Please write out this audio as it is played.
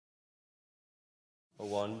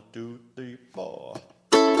1, 2, 3, 4.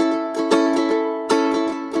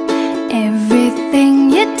 Everything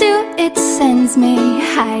you do, it sends me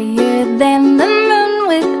higher than the moon.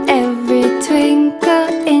 With every twinkle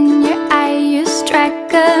in your eye, you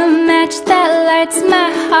strike a match that lights my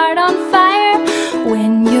heart on fire.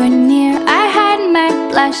 When you're near, I hide my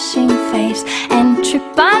blushing face and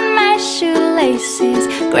trip on my shoelaces.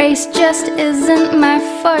 Grace just isn't my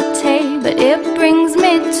forte, but it brings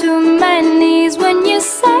me to my knees when you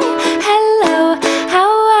say hello, how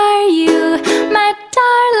are you, my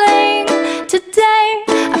darling? Today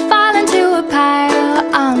I fall into a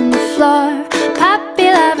pile on the floor. Puppy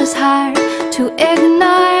love is hard to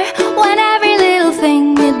ignore. When every little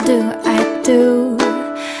thing you do, I do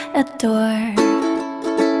adore.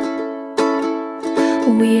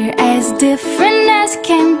 We're as different as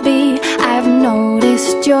can be. I've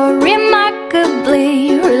noticed you're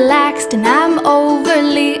remarkably relaxed and I'm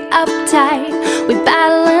overly uptight. We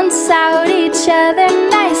balance out each other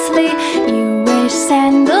nicely. You wear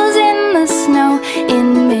sandals in the snow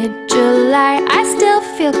in mid-July. I still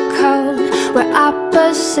feel cold. We're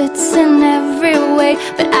opposites in every way,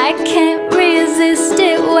 but I can't resist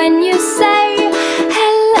it when you say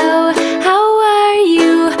hello, how are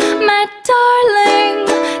you, my darling?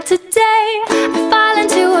 Today I fall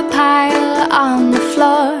into a pile on the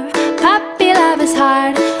floor. Puppy love is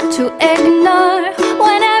hard to ignore.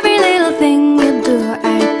 When every little thing you do,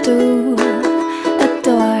 I do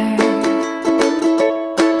adore.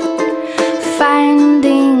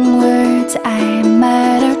 Finding words I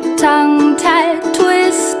mutter, tongue-tied,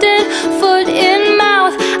 twisted, foot in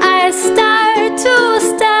mouth, I start to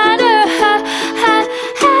stutter.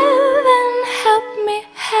 Heaven help me,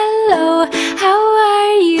 hello, how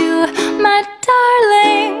are you, my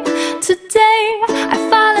darling? Today I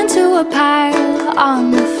fall into a pile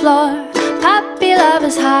on the floor. Puppy love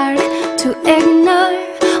is hard to ignore.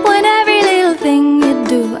 When every little thing you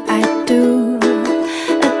do, I do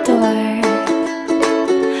adore.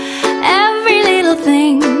 Every little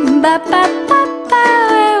thing, ba-ba-ba-ba.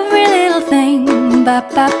 Every little thing,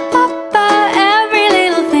 ba-ba-ba-ba. Every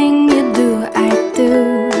little thing you do, I do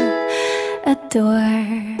adore.